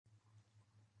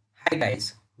Hi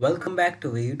guys, welcome back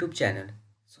to our YouTube channel.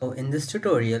 So in this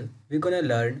tutorial, we're gonna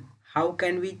learn how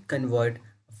can we convert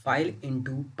a file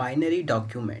into binary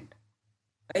document.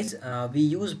 Guys, we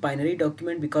use binary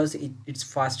document because it's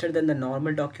faster than the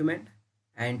normal document.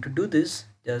 And to do this,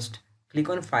 just click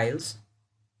on files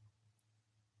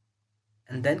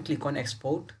and then click on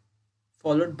export,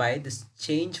 followed by this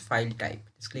change file type.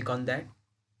 Just click on that.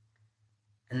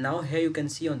 And now here you can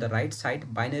see on the right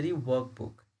side binary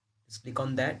workbook. Just click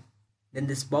on that. Then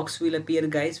this box will appear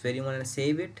guys where you want to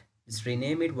save it. Just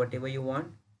rename it whatever you want.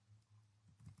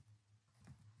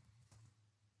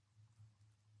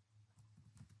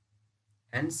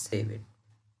 And save it.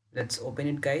 Let's open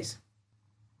it guys.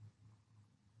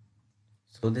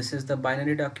 So this is the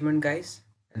binary document guys.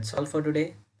 That's all for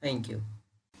today. Thank you.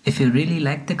 If you really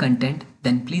like the content,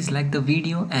 then please like the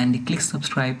video and click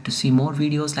subscribe to see more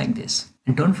videos like this.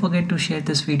 And don't forget to share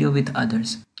this video with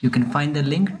others. You can find the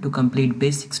link to complete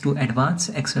basics to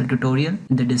advanced Excel tutorial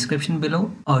in the description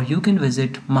below, or you can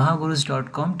visit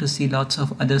mahagurus.com to see lots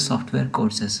of other software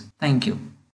courses. Thank you.